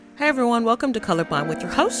everyone, welcome to Colorblind with your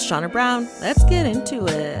host, Shauna Brown. Let's get into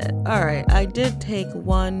it. All right, I did take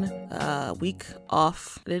one week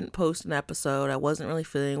off. I didn't post an episode. I wasn't really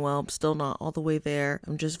feeling well. I'm still not all the way there.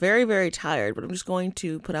 I'm just very, very tired, but I'm just going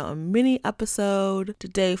to put out a mini episode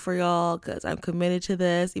today for y'all because I'm committed to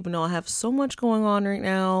this. Even though I have so much going on right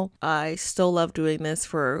now, I still love doing this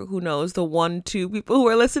for, who knows, the 1-2 people who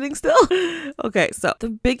are listening still. Okay, so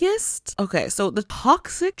the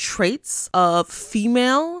toxic traits of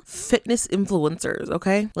female fitness influencers.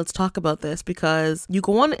 Okay, let's talk about this because you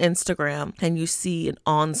go on Instagram and you see an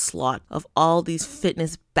onslaught of all these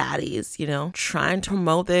fitness baddies, trying to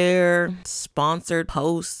promote their sponsored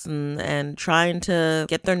posts and trying to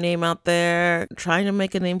get their name out there, trying to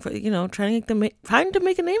make a name for, trying to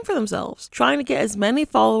make a name for themselves, trying to get as many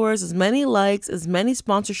followers, as many likes, as many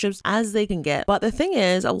sponsorships as they can get. But the thing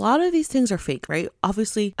is, a lot of these things are fake, right?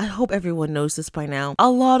 Obviously, I hope everyone knows this by now. A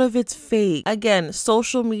lot of it's fake. Again,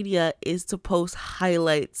 social media is to post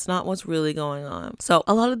highlights, not what's really going on. So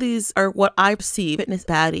a lot of these are what I see fitness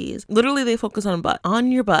baddies. Literally, they focus on butt,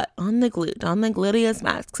 on your butt, on the glute, on the gluteus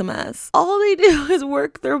maximus. All they do is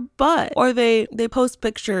work their butt. Or they post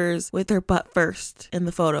pictures with their butt first in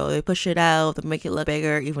the photo. They push it out, they make it look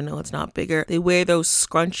bigger even though it's not bigger. They wear those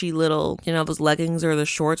scrunchy little, those leggings or the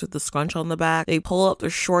shorts with the scrunch on the back. They pull up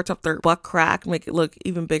their shorts up their butt crack, make it look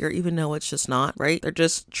even bigger even though it's just not, right? They're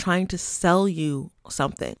just trying to sell you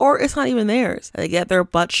something, or it's not even theirs. They get their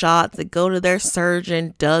butt shots, they go to their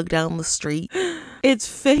surgeon dug down the street. It's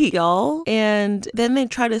fake, y'all. And then they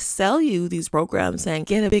try to sell you these programs saying,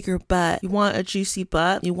 get a bigger butt. You want a juicy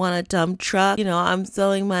butt? You want a dump truck? I'm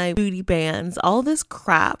selling my booty bands, all this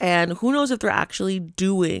crap. And who knows if they're actually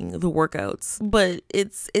doing the workouts, but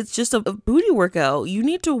it's just a booty workout. You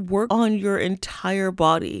need to work on your entire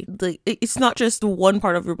body. Like, it's not just one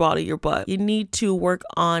part of your body, your butt. You need to work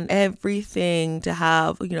on everything to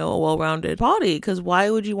have, a well-rounded body. Because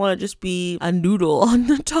why would you want to just be a noodle on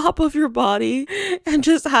the top of your body and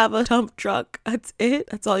just have a dump truck? That's it?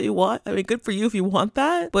 That's all you want? I mean, good for you if you want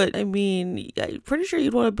that. But I mean, I'm pretty sure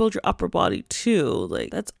you'd want to build your upper body too.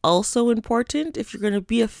 Like, that's also important. If you're going to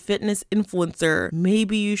be a fitness influencer,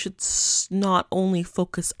 maybe you should not only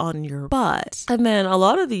focus on your butt. And then a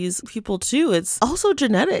lot of these people too, it's also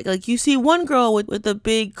genetic. Like, you see one girl with the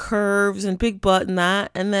big curves and big butt and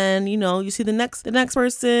that, and then, you see the next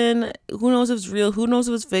person, who knows if it's real, who knows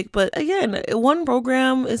if it's fake. But again, one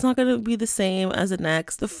program is not going to be the same as the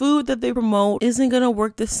next. The food that they promote isn't going to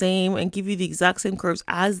work the same and give you the exact same curves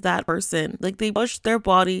as that person. Like, they push their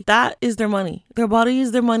body. That is their money. Their body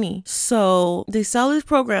is their money. So they sell these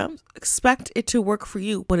programs, expect it to work for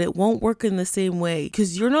you, but it won't work in the same way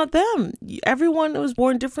because you're not them. Everyone was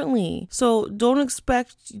born differently. So don't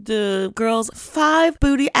expect the girls 5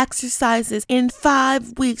 booty exercises in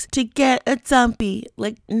 5 weeks to get a dumpy.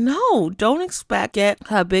 Like, no, don't expect get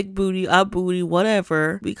a big booty, a booty,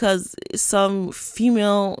 whatever, because some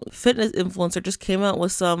female fitness influencer just came out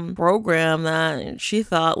with some program that she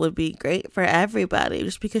thought would be great for everybody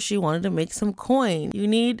just because she wanted to make some coin. You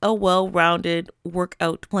need a well-rounded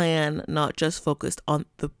workout plan, not just focused on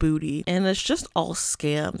the booty. And it's just all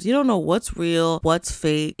scams. You don't know what's real, what's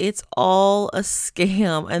fake. It's all a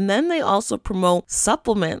scam. And then they also promote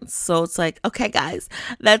supplements. So it's like, okay, guys,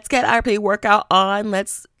 let's get our pre-workout on.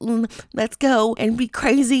 Let's go and be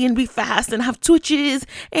crazy and be fast and have twitches,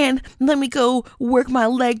 and let me go work my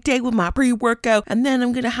leg day with my pre-workout, and then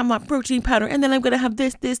I'm gonna have my protein powder, and then I'm gonna have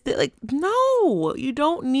this. Like, no, you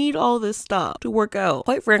don't need all this stuff to work out.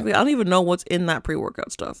 Quite frankly, I don't even know what's in that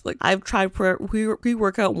pre-workout stuff. Like, I've tried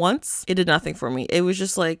pre-workout once. It did nothing for me. It was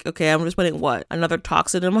just like, okay, I'm just putting another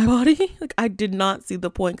toxin in my body. Like, I did not see the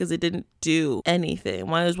point because it didn't do anything.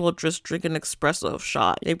 Might as well just drink an espresso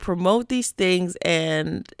shot. They promote these things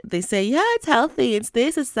and they say, yeah, it's healthy, it's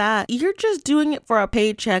this, it's that. You're just doing it for a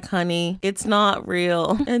paycheck, honey. It's not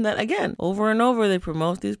real. And then again, over and over, they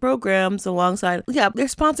promote these programs alongside, they're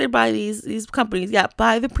sponsored by these companies.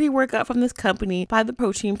 Buy the pre-workout from this company, buy the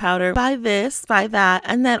protein powder, buy this, buy that.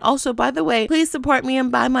 And then also, by the way, please support me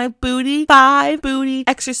and buy my booty. 5 booty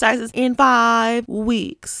exercises in 5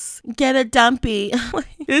 weeks. Get a dumpy.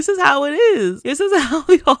 This is how it is. This is how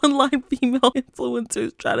the online female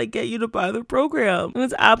influencers try to get you to buy the program. And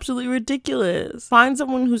it's absolutely ridiculous. Find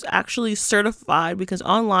someone who's actually certified, because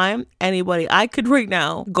online, anybody, I could right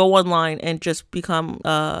now go online and just become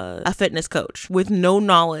a fitness coach with no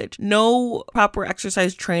knowledge, no proper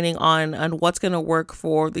exercise training on what's going to work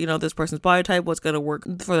for this person's body type, what's going to work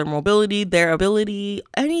for their mobility, their ability,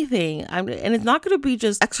 anything. And it's not going to be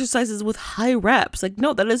just exercises with high reps. Like,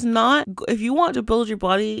 no, that is not, if you want to build your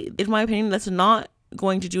body, in my opinion, that's not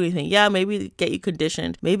going to do anything. Yeah, maybe get you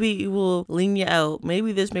conditioned. Maybe it will lean you out.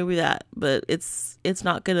 Maybe this, maybe that. But it's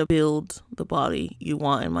not going to build the body you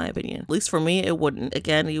want, in my opinion. At least for me, it wouldn't.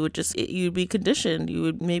 Again, you'd be conditioned. You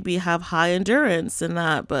would maybe have high endurance and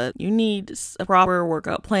that, but you need a proper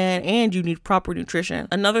workout plan and you need proper nutrition.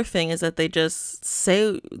 Another thing is that they just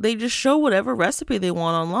show whatever recipe they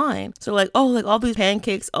want online. So like, oh, like all these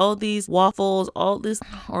pancakes, all these waffles, all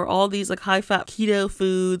these like high fat keto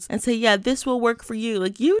foods, and say, yeah, this will work for you.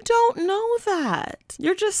 Like, you don't know that.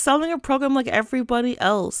 You're just selling a program like everybody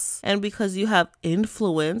else. And because you have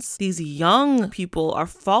influence, these young people are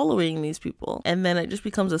following these people. And then it just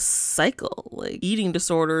becomes a cycle, like eating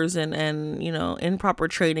disorders and improper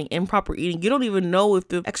training, improper eating. You don't even know if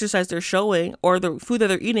the exercise they're showing or the food that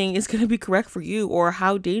they're eating is going to be correct for you, or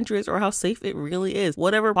how dangerous or how safe it really is.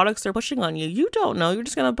 Whatever products they're pushing on you, you don't know. You're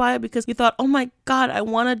just going to buy it because you thought, oh my God, I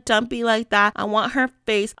want a dumpy like that. I want her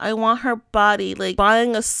face. I want her body. Like,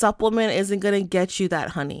 buying a supplement isn't going to get you that,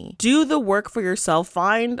 honey. Do the work for yourself.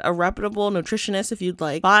 Find a reputable nutritionist if you'd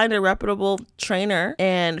like. Find a reputable trainer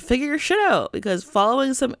and figure your shit out, because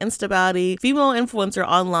following some Instabody female influencer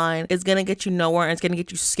online is going to get you nowhere, and it's going to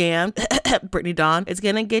get you scammed. Brittany Dawn. It's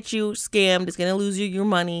going to get you scammed. It's going to lose you your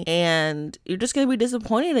money, and you're just going to be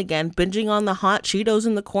disappointed again, binging on the hot Cheetos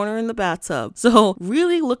in the corner in the bathtub. So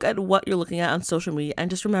really look at what you're looking at on social media, and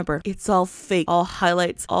just remember, it's all fake, all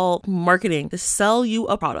highlights, all marketing to sell you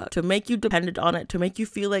a product, to make you dependent on it, to make you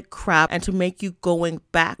feel like crap, and to make you going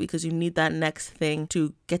back because you need that next thing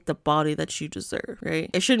to get the body that you deserve, right?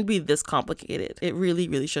 It shouldn't be this complicated. It really,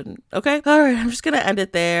 really shouldn't. Okay? All right, I'm just going to end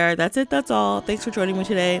it there. That's it. That's all. Thanks for joining me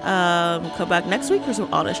today. Come back next week for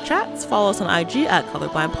some honest chats. Follow us on IG at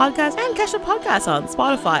Colorblind Podcast, and catch the podcast on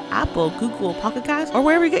Spotify, Apple, Google, Pocket Cast, or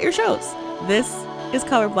wherever you get your shows. This is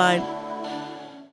Colorblind.